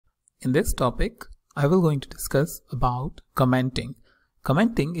In this topic, I will going to discuss about commenting.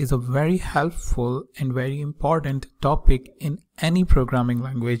 Commenting is a very helpful and very important topic in any programming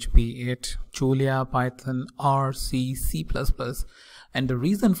language, be it Julia, Python, R, C, C++. And the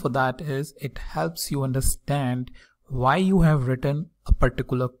reason for that is it helps you understand why you have written a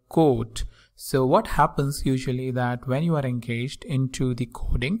particular code. So what happens usually that when you are engaged into the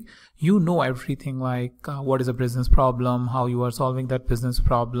coding, you know everything like what is a business problem, how you are solving that business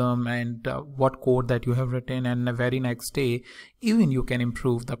problem, and what code that you have written, and the very next day even you can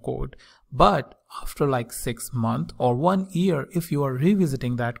improve the code. But after like 6 months or 1 year, if you are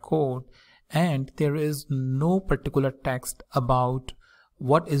revisiting that code and there is no particular text about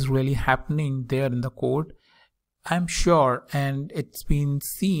what is really happening there in the code, I'm sure, and it's been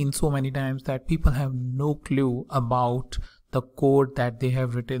seen so many times, that people have no clue about the code that they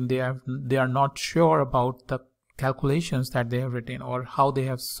have written. They are not sure about the calculations that they have written or how they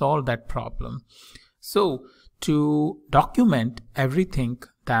have solved that problem. So to document everything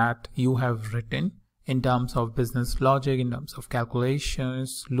that you have written in terms of business logic, in terms of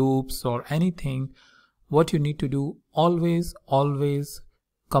calculations, loops, or anything, what you need to do, always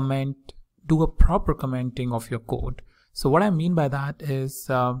comment, do a proper commenting of your code. So what I mean by that is,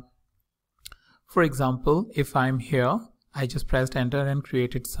 for example, if I'm here, I just pressed enter and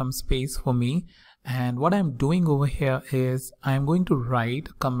created some space for me. And what I'm doing over here is I'm going to write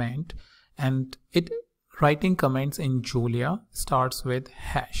a comment, and writing comments in Julia starts with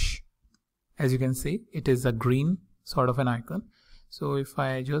hash. As you can see, it is a green sort of an icon. So if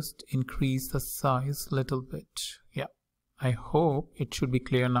I just increase the size a little bit, yeah, I hope it should be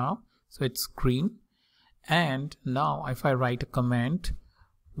clear now. So it's green. And now if I write a comment,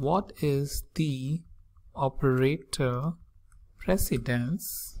 what is the operator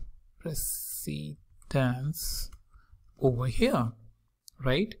precedence over here,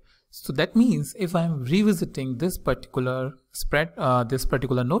 right? So that means if I'm revisiting this particular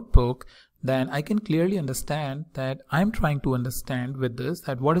notebook, then I can clearly understand that I'm trying to understand with this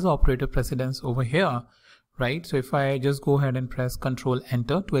that what is the operator precedence over here, right? So if I just go ahead and press Control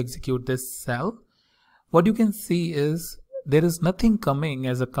Enter to execute this cell, what you can see is there is nothing coming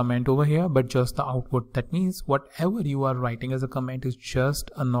as a comment over here, but just the output. That means whatever you are writing as a comment is just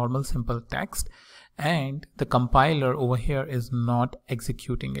a normal simple text, and the compiler over here is not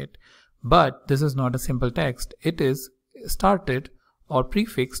executing it. But this is not a simple text. It is started or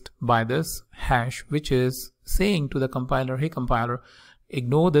prefixed by this hash, which is saying to the compiler, hey compiler,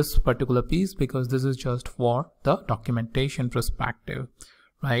 ignore this particular piece because this is just for the documentation perspective,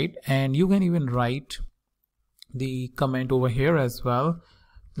 right? And you can even write the comment over here as well,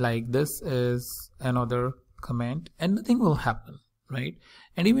 like this is another comment, and nothing will happen, right?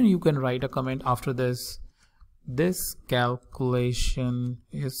 And even you can write a comment after this. This calculation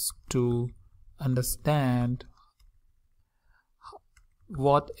is to understand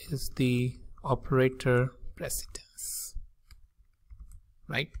what is the operator precedence,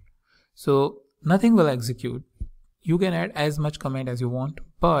 right? So nothing will execute. You can add as much comment as you want,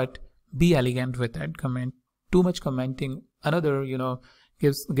 but be elegant with that comment. Too much commenting,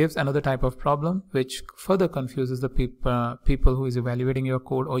 gives another type of problem, which further confuses the people who is evaluating your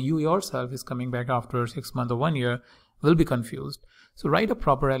code, or you yourself is coming back after 6 months or 1 year will be confused. So write a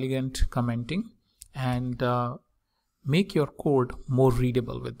proper elegant commenting and make your code more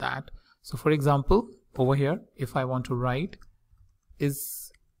readable with that. So for example, over here, if I want to write,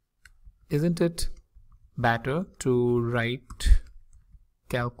 isn't it better to write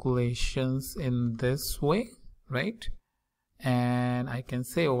calculations in this way, right? And I can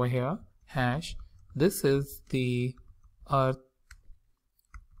say over here hash, this is the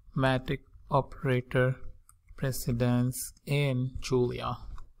arithmetic operator precedence in Julia,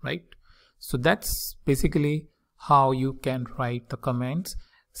 right? So that's basically how you can write the comments.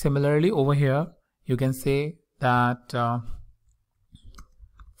 Similarly over here, you can say that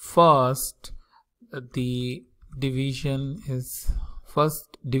first division is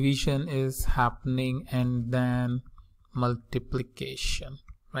happening and then multiplication,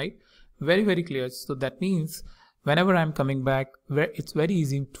 right? Very clear. So that means whenever I'm coming back, it's very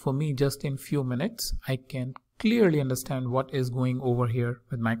easy for me, just in few minutes I can clearly understand what is going over here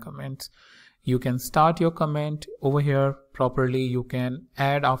with my comments. You can start your comment over here properly, you can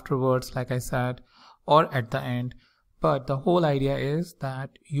add afterwards like I said, or at the end, but the whole idea is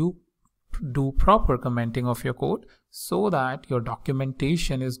that you do proper commenting of your code so that your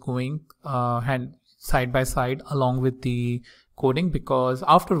documentation is going side by side along with the coding, because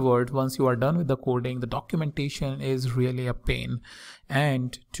afterward, once you are done with the coding, the documentation is really a pain,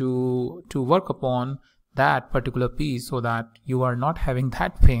 and to work upon that particular piece so that you are not having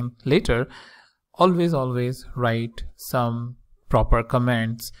that pain later, always write some proper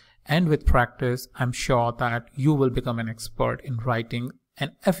comments, and with practice I'm sure that you will become an expert in writing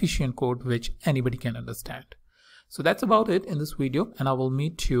an efficient code which anybody can understand. So that's about it in this video, and I will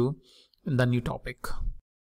meet you in the new topic.